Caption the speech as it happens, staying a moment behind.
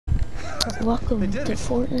Welcome to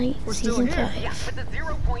Fortnite We're Season 5. Yeah, but the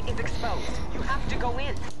 0 point is exposed. You have to go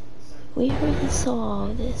in. We already saw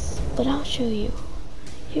all of this, but I'll show you.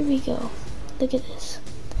 Here we go. Look at this.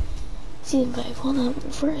 Season 5. Hold on.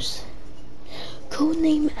 First,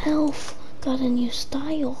 Codename Elf got a new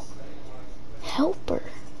style. Helper.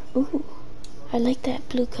 Ooh. I like that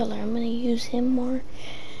blue color. I'm gonna use him more.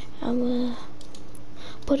 I'm gonna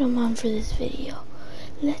put him on for this video.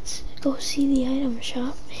 Let's go see the item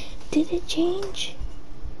shop. Did it change?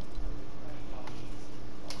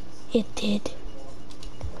 It did.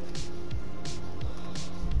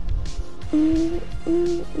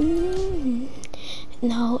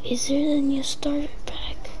 Now, is there a new starter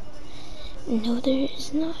pack? No, there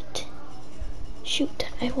is not. Shoot,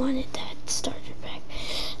 I wanted that starter pack.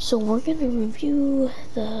 So we're gonna review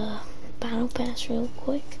the battle pass real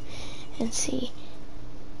quick and see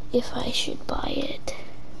if I should buy it.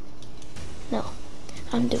 No,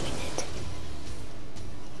 I'm doing it.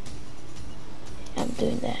 I'm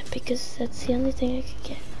doing that because that's the only thing I could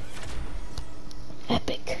get.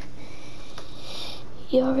 Epic.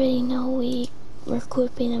 You already know we're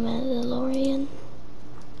equipping a Mandalorian.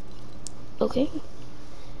 Okay.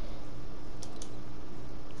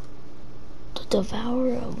 The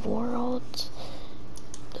Devourer of Worlds.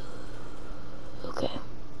 Okay.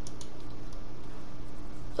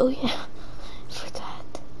 Oh yeah,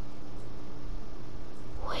 forgot.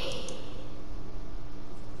 Wait.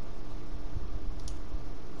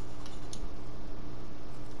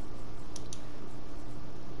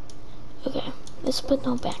 Okay, let's put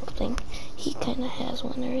no back thing. He kinda has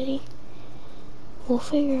one already. We'll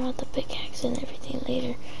figure out the pickaxe and everything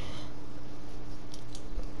later.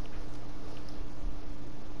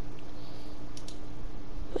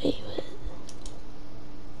 Wait, what?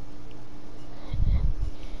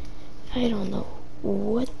 I don't know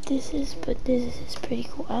what this is, but this is pretty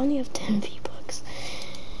cool. I only have 10 V-Bucks.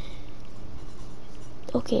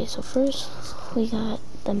 Okay, so first we got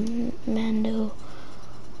the Mando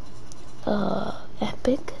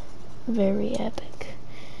epic, very epic.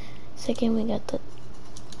 Second we got the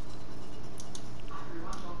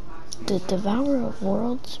Devourer of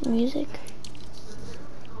Worlds music.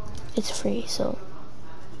 It's free, so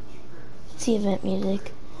it's the event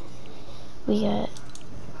music. We got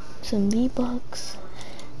some V-Bucks,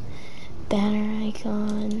 banner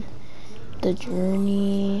icon, the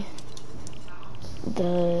journey,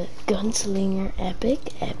 the gunslinger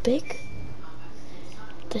epic,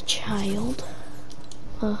 the child,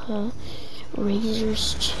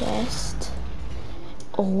 Razor's chest.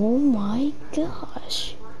 Oh my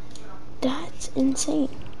gosh, that's insane.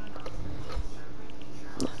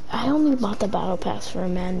 I only bought the battle pass for a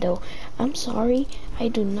Mando. I'm sorry, I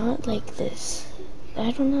do not like this.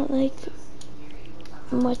 I do not like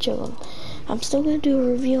much of them. I'm still gonna do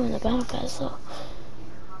a review on the battle pass though.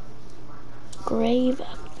 Grave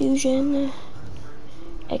Fusion,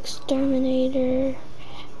 Exterminator,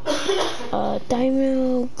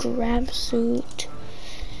 Daimyo Grab Suit,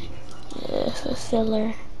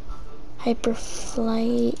 Filler,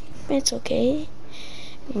 Hyperflight, it's okay.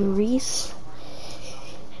 Reese,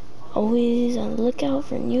 always on the lookout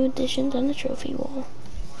for new additions on the trophy wall.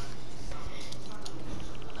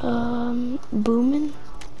 Boomin'.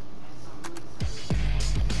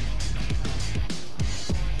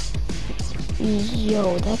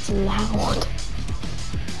 Yo, that's loud.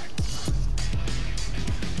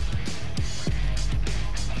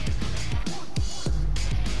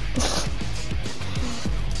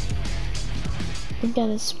 We got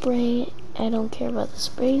a spray. I don't care about the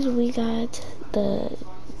sprays. We got the,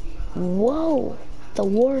 whoa, the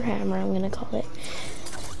Warhammer, I'm gonna call it.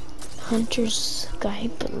 Hunter's Sky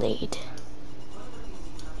Blade.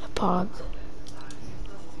 A Pog.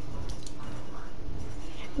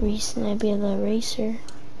 Reese Nebula Racer.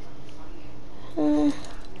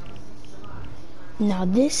 Now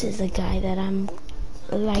this is a guy that I'm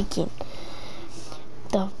liking.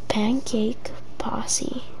 The Pancake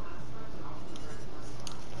Posse.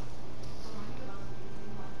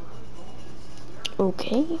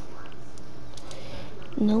 Okay.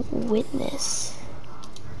 No Witness.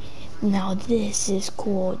 Now this is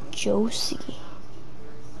cool. Josie.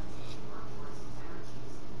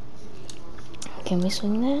 Can we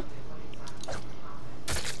swing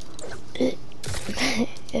that?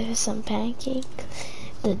 There's some pancake.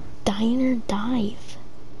 The Diner Dive.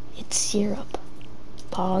 It's syrup.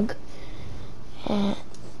 Pog. And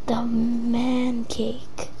the Man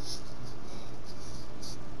Cake.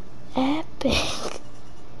 Epic.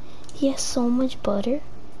 He has so much butter.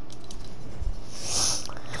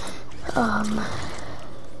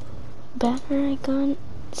 Banner icon,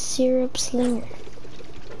 syrup slinger.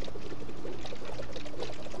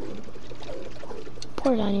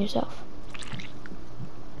 Pour it on yourself.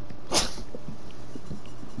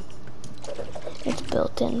 It's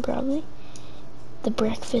built in, probably. The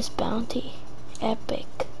breakfast bounty. Epic.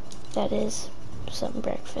 That is some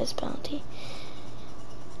breakfast bounty.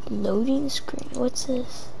 Loading screen. What's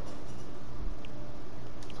this?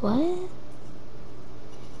 What?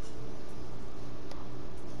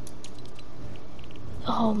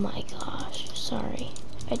 Oh my gosh. Sorry.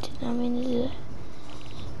 I did not mean to do that.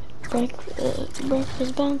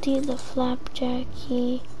 Breakfast bounty, the flapjack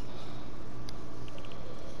key.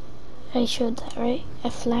 I showed that, right? A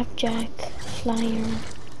flapjack flyer.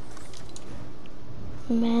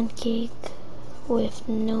 Man cake with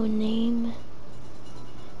no name.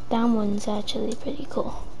 That one's actually pretty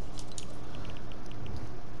cool.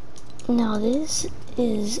 Now this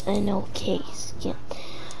is an okay skin.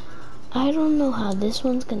 I don't know how this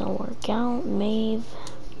one's gonna work out, Maeve.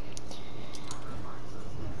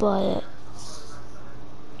 But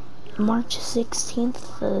March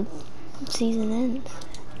 16th, the season ends.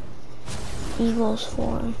 Eagles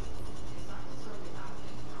form.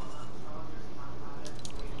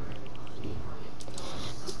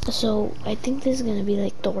 So I think this is gonna be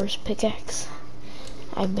like Thor's pickaxe.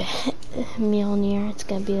 I bet Mjolnir, it's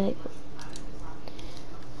gonna be like.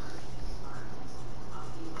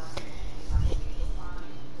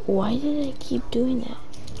 Why did I keep doing that?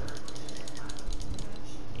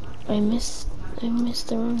 I missed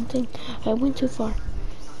the wrong thing. I went too far.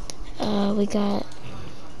 We got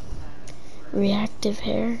reactive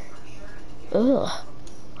hair. Ugh.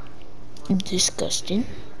 Disgusting.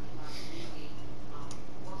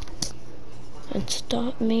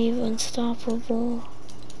 Maeve unstoppable.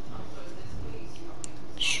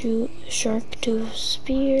 Shoot shark tooth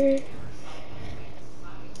spear.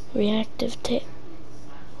 Reactive tip.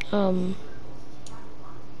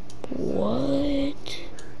 What?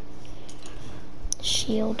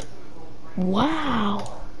 Shield.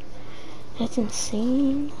 Wow. That's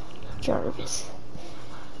insane. Jarvis.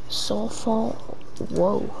 Soulfall.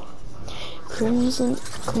 Whoa. Crimson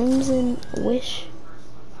Wish.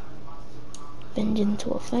 Vengeance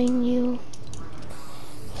will find you.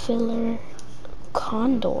 Filler.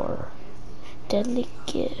 Condor. Deadly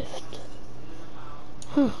gift.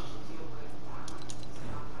 Huh.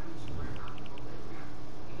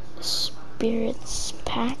 Spirits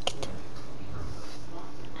Pact.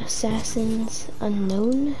 Assassins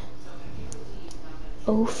Unknown.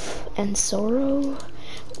 Oath and Sorrow.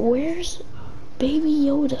 Where's Baby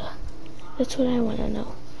Yoda? That's what I want to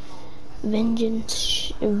know.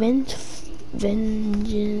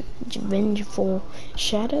 Vengeful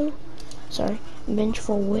Shadow. Sorry,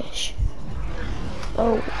 Vengeful Wish.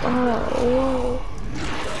 Oh, whoa.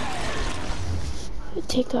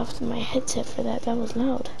 Take off my headset for that. That was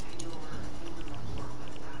loud.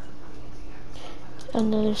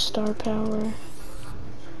 Another star power.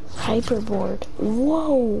 Hyperboard.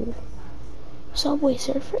 Whoa. Subway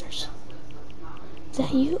Surfers. Is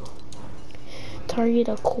that you? Target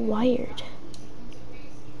acquired.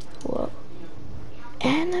 Whoa.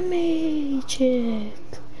 Anime chick.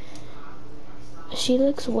 She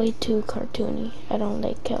looks way too cartoony. I don't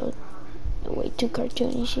like how way too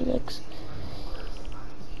cartoony she looks.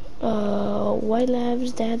 White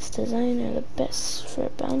Labs Dad's design are the best for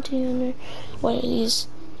bounty hunter. What are these?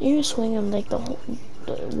 You're gonna swing them like the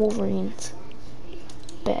Wolverines.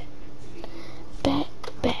 Bet.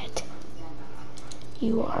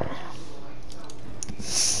 You are.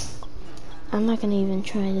 I'm not gonna even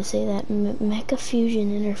try to say that. Mecha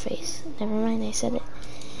Fusion interface. Never mind, I said it.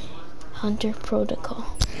 Hunter Protocol.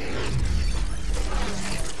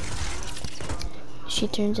 She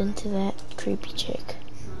turns into that creepy chick.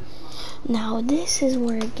 Now this is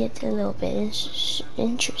where it gets a little bit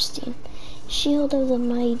interesting. Shield of the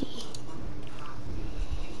Mighty.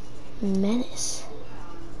 Menace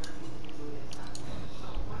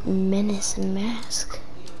Mask.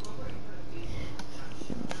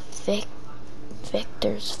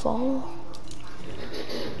 Vector's Fall.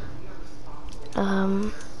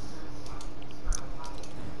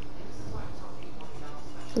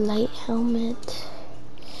 Light helmet.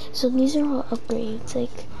 So these are all upgrades,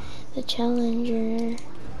 like the Challenger,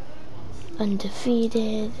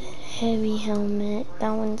 Undefeated, Heavy Helmet.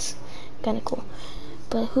 That one's kind of cool.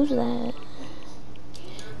 But who's that?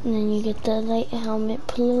 And then you get the Light Helmet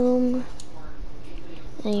Plume.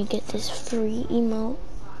 And you get this free emote.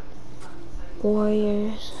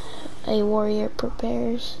 A warrior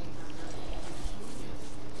prepares.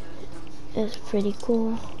 It's pretty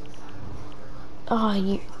cool.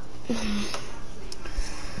 Oh,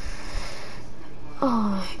 oh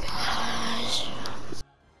my gosh.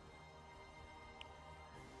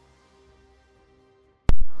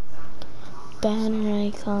 banner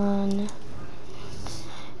icon,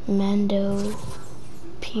 Mando,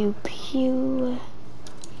 pew pew,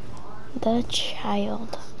 the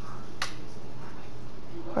child.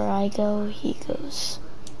 Where I go, he goes.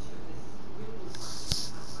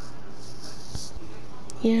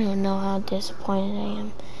 You don't know how disappointed I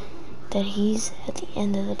am that he's at the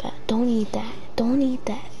end of the bat. Don't eat that. Don't eat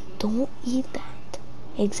that. Don't eat that.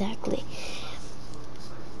 Exactly.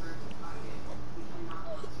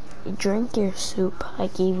 Drink your soup. I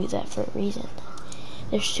gave you that for a reason.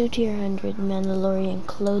 There's 2 tier 100 Mandalorian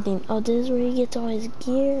clothing. Oh, this is where he gets all his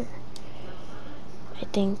gear. I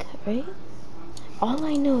think, right? All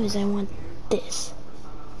I know is I want this.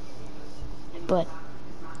 But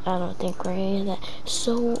I don't think we're gonna get that.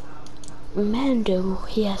 So Mando,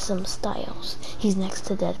 he has some styles. He's next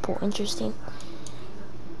to Deadpool. Interesting.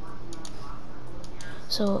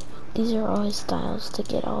 So these are all his styles to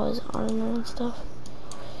get all his armor and stuff.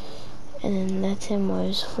 And then that's him with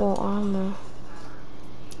his full armor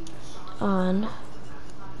on.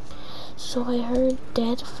 So I heard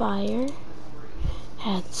Deadfire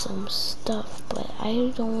had some stuff, but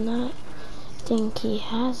I do not think he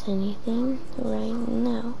has anything right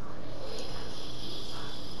now.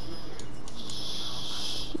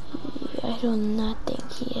 I do not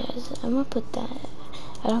think he has. I'm gonna put that.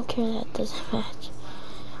 I don't care that doesn't match.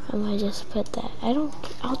 I'm gonna just put that.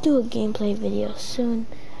 I'll do a gameplay video soon.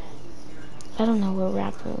 I don't know what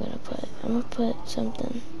rapper I'm gonna put. I'm gonna put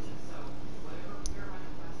something.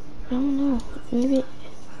 I don't know. Maybe.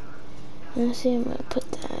 Let's see, I'm gonna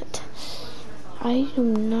put that. I do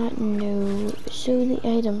not know. So the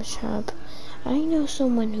item shop. I know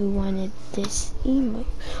someone who wanted this emote.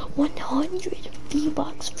 100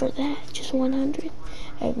 V-Bucks for that. Just 100.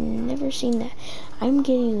 I've never seen that. I'm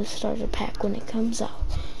getting the starter pack when it comes out.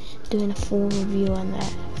 Doing a full review on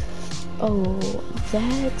that. Oh,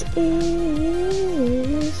 that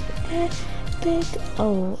is epic.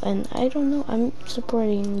 Oh, and I don't know. I'm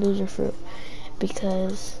supporting Loser Fruit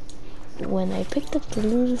because when I picked up the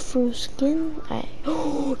Loser Fruit skin,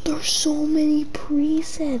 oh, there's so many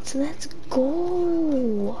presets. Let's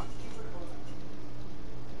go.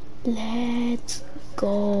 Let's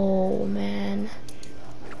go, man.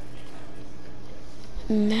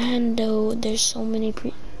 Mando, there's so many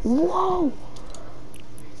whoa!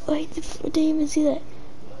 I didn't even see that.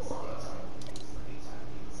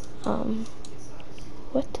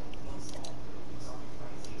 What?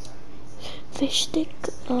 Fish stick,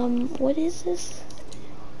 what is this?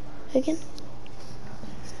 Again?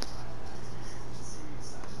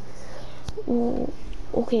 Ooh,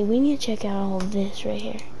 okay, we need to check out all of this right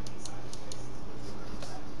here.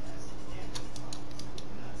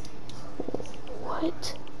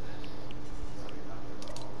 What?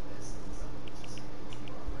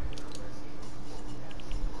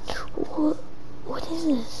 What is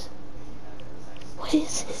this? What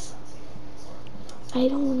is this? I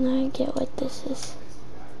do not get what this is.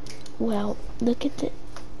 Well, look at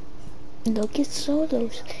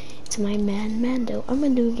Solos. It's my man Mando. I'm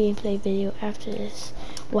gonna do a gameplay video after this.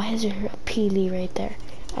 Why is there a Peely right there?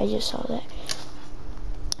 I just saw that.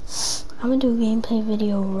 I'm gonna do a gameplay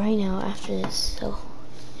video right now after this. So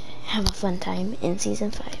have a fun time in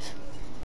season 5.